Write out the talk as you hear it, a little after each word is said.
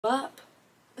Wop.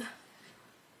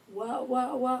 Wop,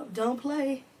 wop, wop. Don't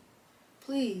play.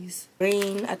 Please.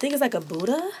 Green. I think it's like a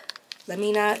Buddha. Let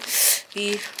me not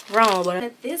be wrong.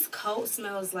 But this coat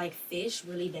smells like fish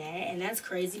really bad. And that's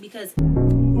crazy because...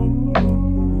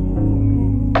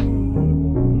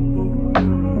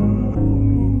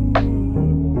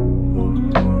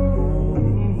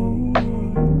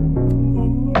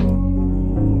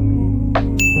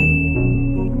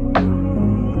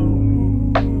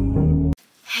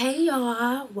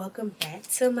 welcome back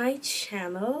to my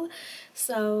channel.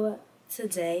 So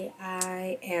today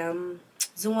I am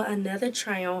doing another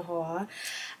try on haul.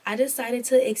 I decided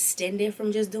to extend it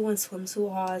from just doing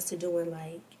swimsuit hauls to doing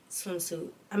like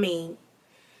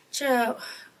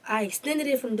I extended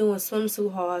it from doing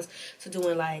swimsuit hauls to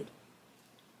doing like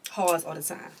hauls all the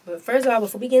time. But first of all,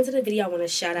 before we get into the video, I want to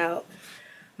shout out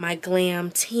my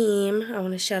glam team. I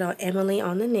want to shout out Emily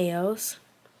on the nails.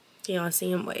 Can y'all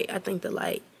see him? Wait, I think the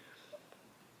light.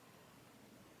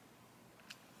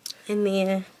 And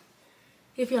then,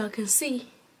 if y'all can see,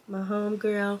 my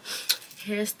homegirl,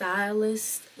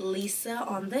 hairstylist Lisa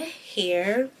on the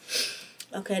hair.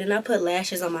 Okay, then I put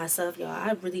lashes on myself, y'all.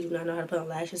 I really do not know how to put on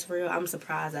lashes for real. I'm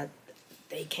surprised that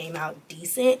they came out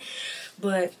decent.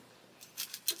 But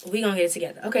we gonna get it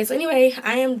together. Okay, so anyway,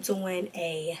 I am doing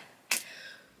a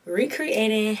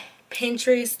recreating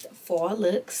Pinterest fall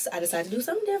looks. I decided to do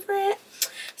something different.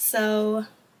 So,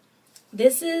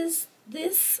 this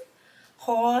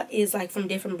haul is like from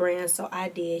different brands. So I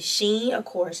did Shein, of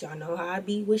course, y'all know how I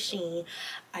be with Shein.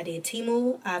 I did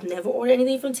Temu. I've never ordered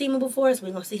anything from Temu before, so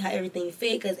we're gonna see how everything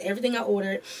fit, because everything I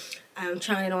ordered, I'm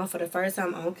trying it on for the first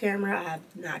time on camera. I have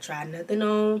not tried nothing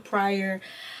on prior.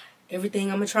 Everything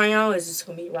I'm gonna try on is just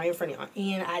gonna be right in front of y'all.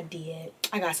 And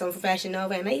I got something for Fashion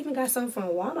Nova, and I even got something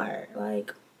from Walmart.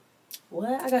 Like,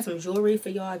 what? I got some jewelry for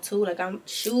y'all too. Like, I'm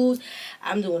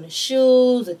doing the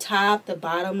shoes, the top, the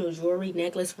bottom, the jewelry,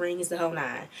 necklace, rings, the whole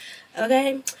nine.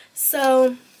 Okay,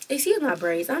 so excuse my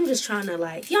braids. I'm just trying to,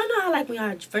 like, y'all know how like when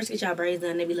y'all first get y'all braids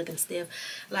done, they be looking stiff.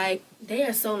 Like, they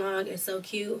are so long and so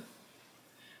cute.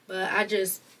 But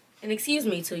and excuse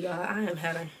me too, y'all, I am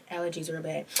having allergies real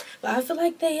bad. But I feel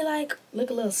like they like look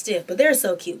a little stiff, but they're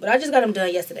so cute. But I just got them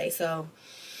done yesterday, so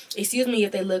excuse me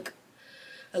if they look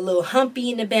a little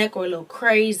humpy in the back or a little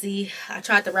crazy. I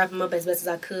tried to wrap them up as best as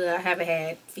I could. I haven't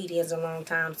had feed-ins in a long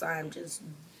time, so I'm just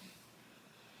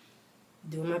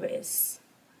doing my best.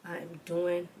 I am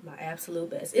doing my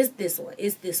absolute best. It's this one.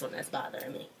 It's this one that's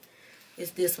bothering me.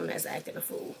 It's this one that's acting a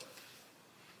fool.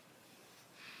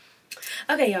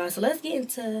 Okay, y'all, so let's get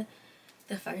into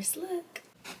the first look.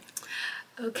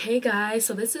 Okay, guys,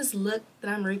 so this is look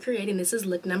that I'm recreating. This is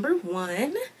look number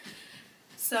 1.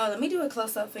 So let me do a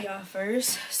close-up for y'all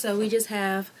first. So we just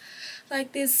have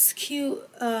like this cute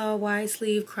wide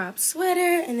sleeve crop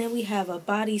sweater, and then we have a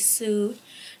bodysuit,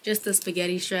 just a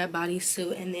spaghetti strap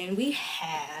bodysuit, and then we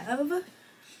have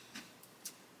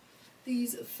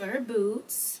these fur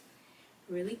boots,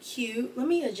 really cute. Let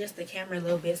me adjust the camera a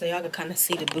little bit so y'all can kind of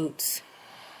see the boots.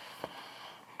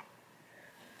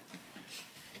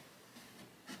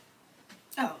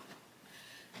 Oh,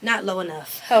 not low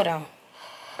enough. Hold on.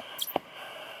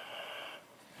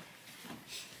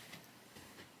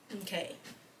 Okay,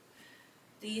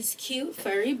 these cute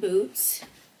furry boots.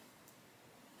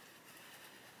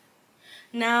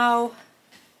 Now,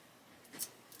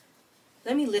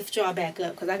 let me lift y'all back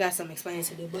up because I got some explaining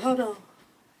to do. But hold on.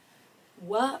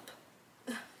 Wop.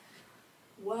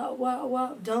 Wop, wop,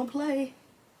 wop. Don't play.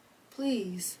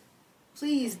 Please.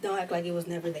 Please don't act like it was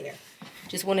never there.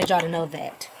 Just wanted y'all to know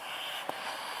that.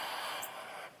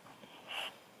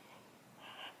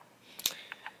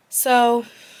 So,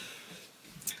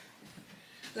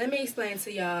 let me explain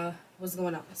to y'all what's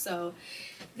going on. So,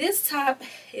 this top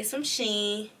is from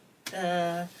Shein.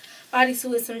 The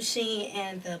bodysuit is from Shein.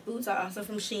 And the boots are also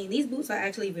from Shein. These boots are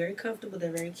actually very comfortable.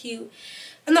 They're very cute.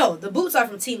 No, the boots are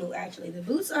from Temu, actually. The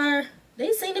boots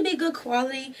they seem to be good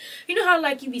quality. You know how,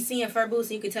 like, you be seeing fur boots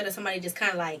and you can tell that somebody just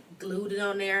kind of, like, glued it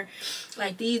on there?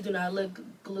 Like, these do not look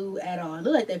glued at all. They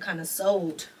look like they're kind of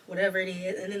sewed, whatever it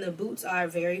is. And then the boots are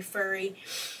very furry.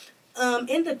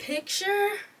 In the picture,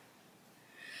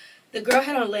 the girl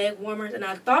had on leg warmers, and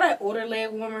I thought I ordered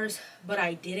leg warmers, but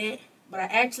I didn't. But I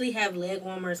actually have leg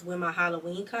warmers with my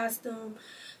Halloween costume.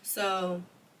 So,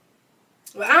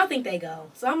 well, I don't think they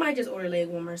go. So I might just order leg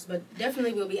warmers. But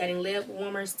definitely we'll be adding leg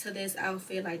warmers to this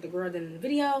outfit like the girl did in the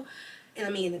video. And I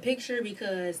mean in the picture,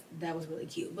 because that was really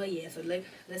cute. But yeah, so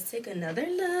let's take another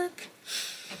look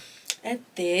at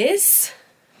this.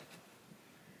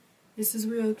 This is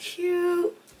real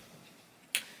cute.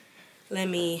 Let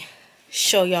me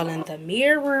show y'all in the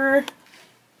mirror.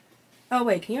 Oh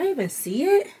wait, can y'all even see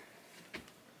it?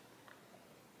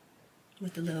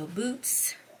 With the little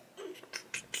boots.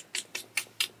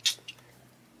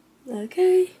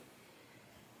 Okay.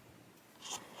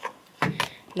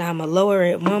 Now I'm gonna lower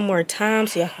it one more time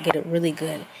so y'all can get a really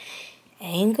good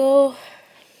angle.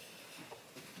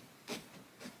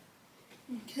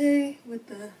 Okay, with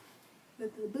the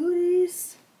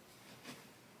booties.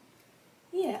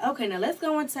 Yeah, okay, now let's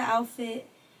go into outfit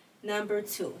number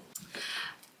 2.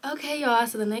 Okay, y'all,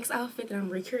 so the next outfit that I'm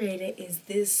recreating is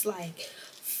this like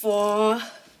fall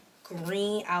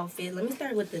green outfit. Let me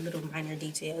start with the little minor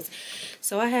details.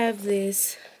 So I have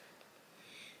this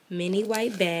mini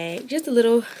white bag, just a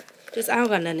little, I don't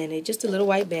got nothing in it, just a little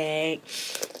white bag,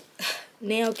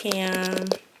 nail cam.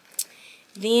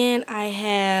 Then I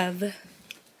have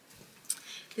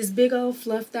this big old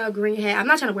fluffed out green hat. I'm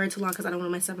not trying to wear it too long because I don't want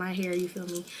to mess up my hair, you feel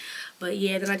me? But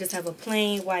yeah, then I just have a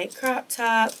plain white crop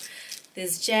top,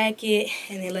 this jacket,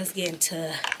 and then let's get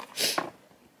into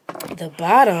the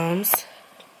bottoms.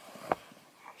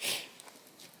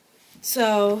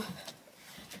 So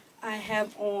I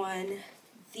have on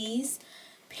these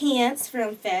pants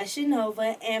from Fashion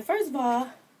Nova, and first of all,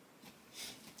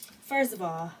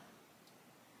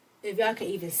 if y'all can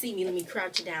even see me, let me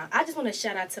crouch down. I just want to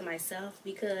shout out to myself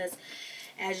because,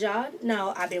 as y'all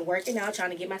know, I've been working out, trying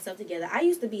to get myself together. I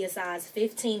used to be a size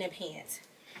 15 in pants.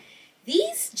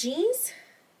 These jeans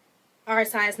are a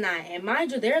size 9, and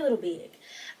mind you, they're a little big.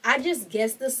 I just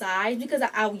guessed the size because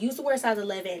I used to wear a size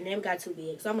 11 and then got too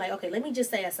big. So I'm like, okay, let me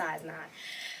just say a size 9.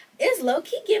 It's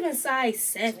low-key giving size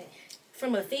 7.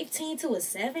 From a 15 to a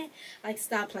 7, like,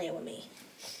 stop playing with me.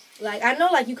 Like, I know,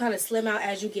 like, you kind of slim out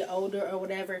as you get older or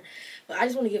whatever, but I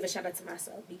just want to give a shout out to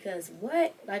myself because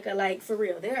what? Like, for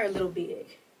real, they're a little big.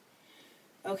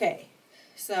 Okay,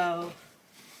 so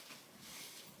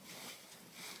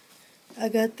I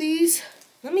got these.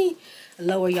 Let me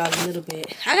lower y'all a little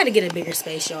bit. I got to get a bigger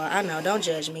space, y'all. I know, don't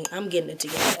judge me. I'm getting it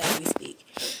together as we speak.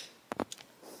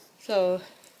 So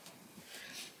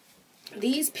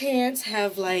these pants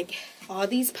have, like, all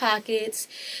these pockets.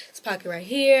 This pocket right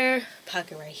here,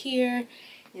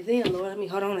 and then, Lord, let me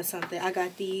hold on to something. I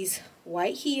got these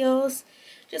white heels,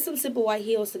 just some simple white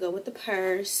heels to go with the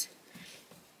purse.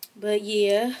 But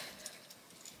yeah,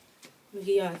 let me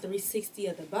give y'all a 360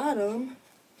 at the bottom.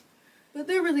 But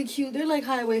they're really cute. They're like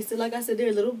high-waisted. Like I said,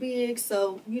 they're a little big,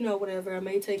 so you know, whatever. I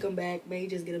may take them back, may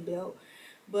just get a belt.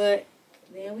 But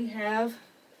then we have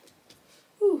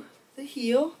the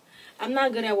heel. I'm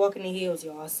not good at walking in heels,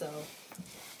 y'all, so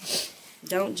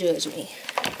don't judge me.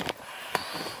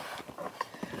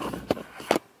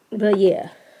 But yeah.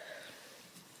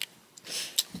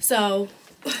 So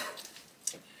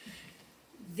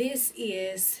this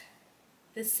is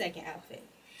the second outfit.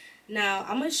 Now,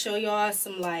 I'm going to show y'all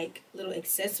some, like, little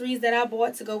accessories that I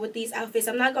bought to go with these outfits.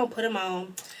 I'm not going to put them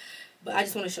on, but I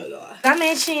just want to show y'all. As I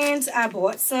mentioned, I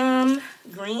bought some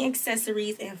green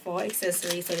accessories and fall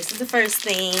accessories. So this is the first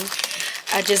thing.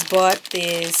 I just bought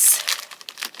this,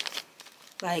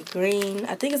 like, green,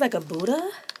 I think it's like a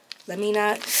Buddha. Let me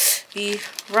not be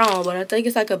wrong, but I think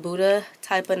it's like a Buddha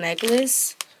type of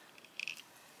necklace.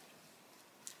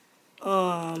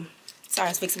 Sorry, I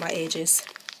was fixing my edges.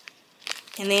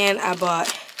 And then I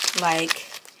bought, like,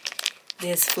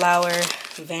 this flower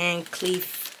Van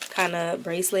Cleef kind of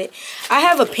bracelet. I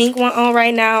have a pink one on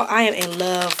right now. I am in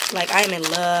love. Like, I am in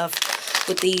love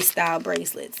with these style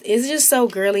bracelets. It's just so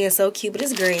girly and so cute, but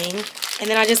it's green. And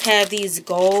then I just have these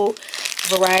gold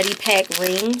variety pack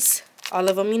rings. All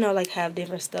of them, you know, like, have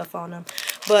different stuff on them.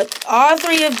 But all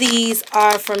 3 of these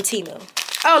are from Temu.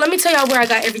 Oh, let me tell y'all where I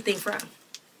got everything from.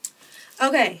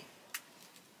 Okay.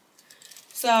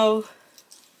 So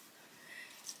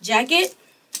jacket,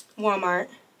 Walmart.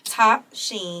 Top,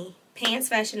 Shein. Pants,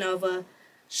 Fashion Nova.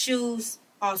 Shoes,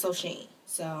 also Shein.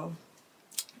 So,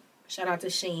 shout out to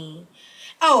Shein.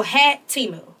 Oh, hat,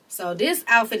 Temu. So, this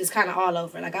outfit is kind of all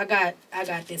over. Like, I got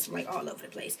this, like, all over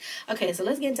the place. Okay, so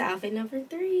let's get into outfit number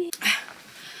 3.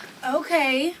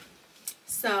 Okay.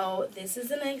 So, this is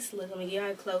the next look. Let me give you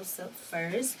a close-up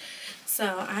first.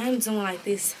 So, I am doing like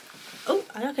this. Oh,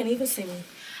 y'all can't even see me.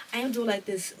 I am doing like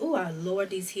this. Oh, I lowered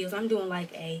these heels. I'm doing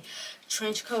like a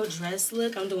trench coat dress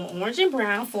look. I'm doing orange and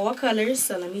brown, 4 colors.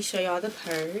 So let me show y'all the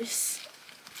purse.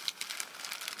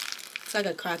 It's like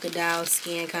a crocodile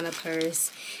skin kind of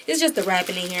purse. It's just the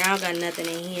wrapping in here. I don't got nothing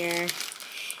in here.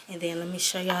 And then let me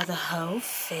show y'all the whole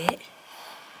fit.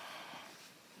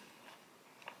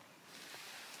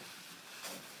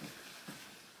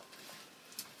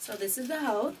 So this is the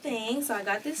whole thing. So I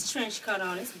got this trench coat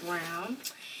on. It's brown.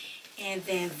 And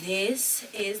then this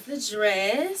is the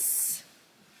dress.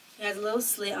 It has a little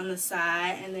slit on the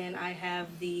side, and then I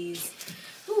have these,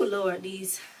 oh Lord,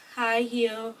 these high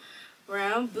heel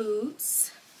brown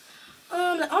boots.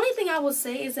 The only thing I will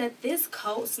say is that this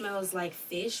coat smells like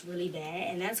fish really bad,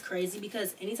 and that's crazy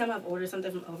because anytime I've ordered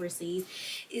something from overseas,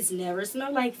 it's never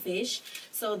smelled like fish.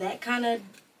 So that kind of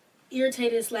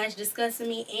irritated slash disgusted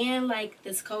me, and like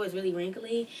this coat is really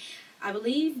wrinkly. I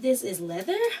believe this is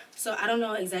leather, so I don't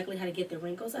know exactly how to get the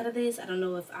wrinkles out of this. I don't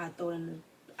know if I throw it in.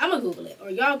 I'm gonna Google it,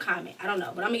 or y'all comment. I don't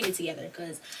know, but I'm gonna get it together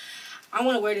because I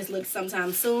want to wear this look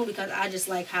sometime soon because I just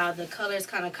like how the colors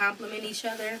kind of complement each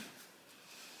other.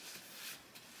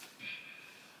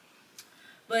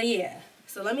 But yeah,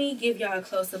 so let me give y'all a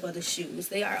close-up of the shoes.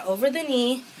 They are over the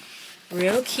knee,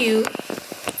 real cute.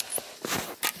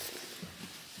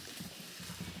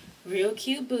 Real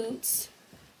cute boots.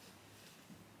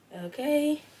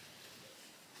 Okay.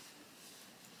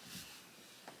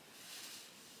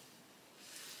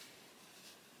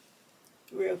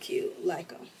 Real cute, like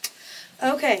them.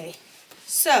 Okay,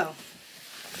 so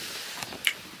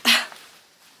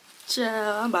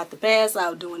I'm about to pass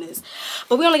out doing this,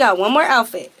 but we only got one more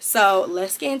outfit, so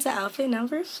let's get into outfit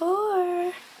number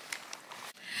 4.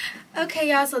 Okay,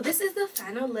 y'all, so this is the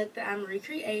final look that I'm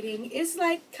recreating. It's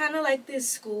like kind of like this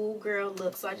schoolgirl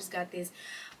look. So I just got this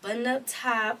button-up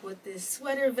top with this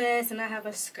sweater vest, and I have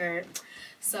a skirt.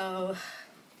 So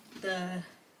the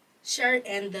shirt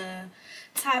and the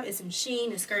top is from Shein,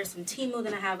 the skirt is from Temu.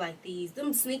 Then I have like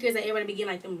them sneakers that everybody be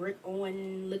getting, like them Rick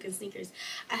Owen looking sneakers.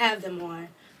 I have them on,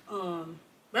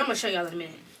 but I'm gonna show y'all in a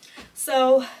minute.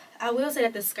 So I will say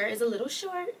that the skirt is a little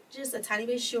short, just a tiny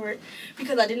bit short,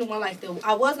 because I didn't want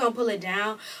I was gonna pull it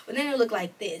down, but then it looked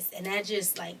like this, and that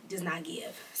just like does not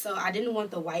give. So I didn't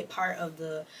want the white part of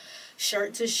the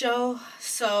shirt to show.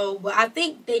 So, but I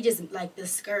think they just like the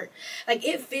skirt, like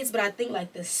it fits, but I think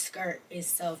like the skirt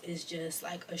itself is just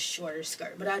like a shorter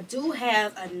skirt. But I do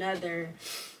have another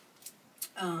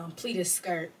pleated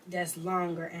skirt that's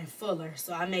longer and fuller,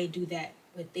 so I may do that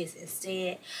with this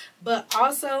instead. But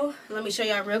also, let me show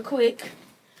y'all real quick.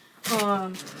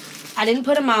 I didn't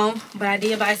put them on, but I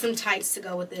did buy some tights to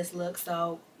go with this look,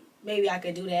 so maybe I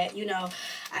could do that. You know,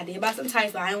 I did buy some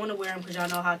tights, but I didn't want to wear them because y'all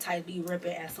know how tights be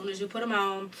ripping as soon as you put them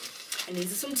on. And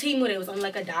these are some Temu. It was only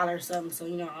like $1 or something, so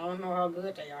you know, I don't know how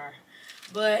good they are.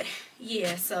 But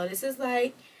yeah, so this is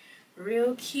like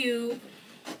real cute,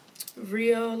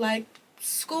 real like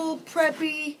school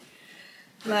preppy,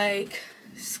 like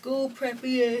school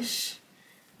preppy-ish,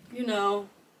 you know,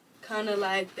 kind of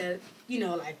like the, you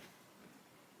know, like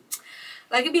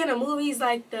it be in the movies,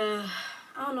 like I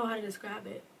don't know how to describe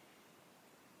it,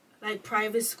 like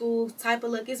private school type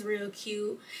of look. Is real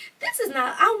cute. This is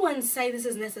not, I wouldn't say this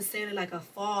is necessarily like a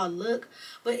fall look,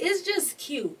 but it's just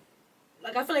cute.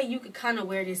 Like, I feel like you could kind of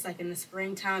wear this like in the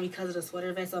springtime because of the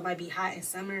sweater vest, so it might be hot in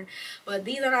summer. But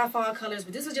these are not fall colors,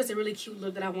 but this is just a really cute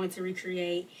look that I wanted to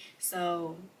recreate,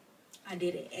 so I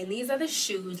did it. And these are the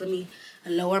shoes. Let me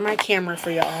lower my camera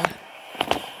for y'all.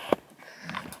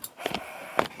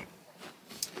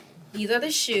 These are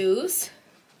the shoes.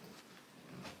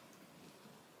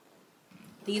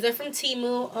 These are from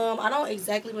Temu. I don't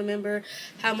exactly remember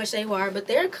how much they were, but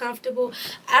they're comfortable.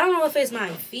 I don't know if it's my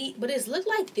feet, but it looked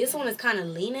like this one is kind of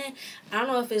leaning. I don't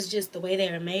know if it's just the way they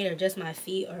are made or just my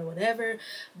feet or whatever,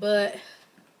 but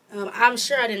I'm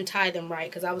sure I didn't tie them right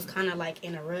because I was kind of like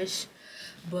in a rush.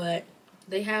 But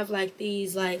they have like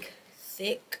these like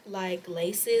thick like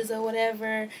laces or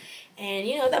whatever, and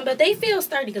you know, but they feel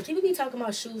sturdy because people be talking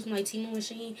about shoes from like Temu and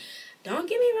Shein. Don't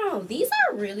get me wrong, these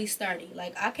are really sturdy.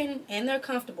 Like and they're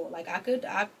comfortable. Like I could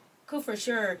for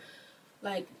sure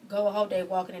like go a whole day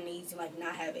walking in these and like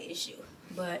not have an issue.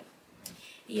 But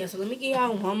yeah, so let me give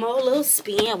y'all one more little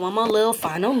spin, one more little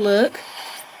final look.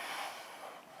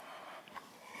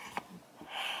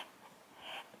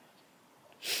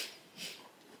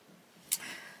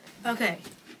 Okay,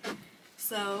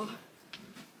 so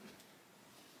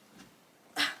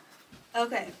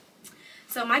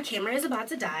my camera is about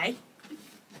to die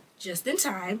just in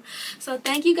time. So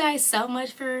thank you guys so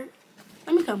much for,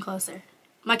 let me come closer.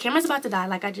 My camera's about to die,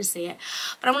 like I just said.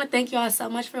 But I want to thank you all so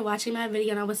much for watching my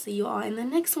video, and I will see you all in the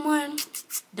next one.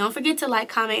 Don't forget to like,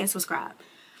 comment, and subscribe.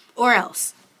 Or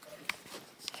else.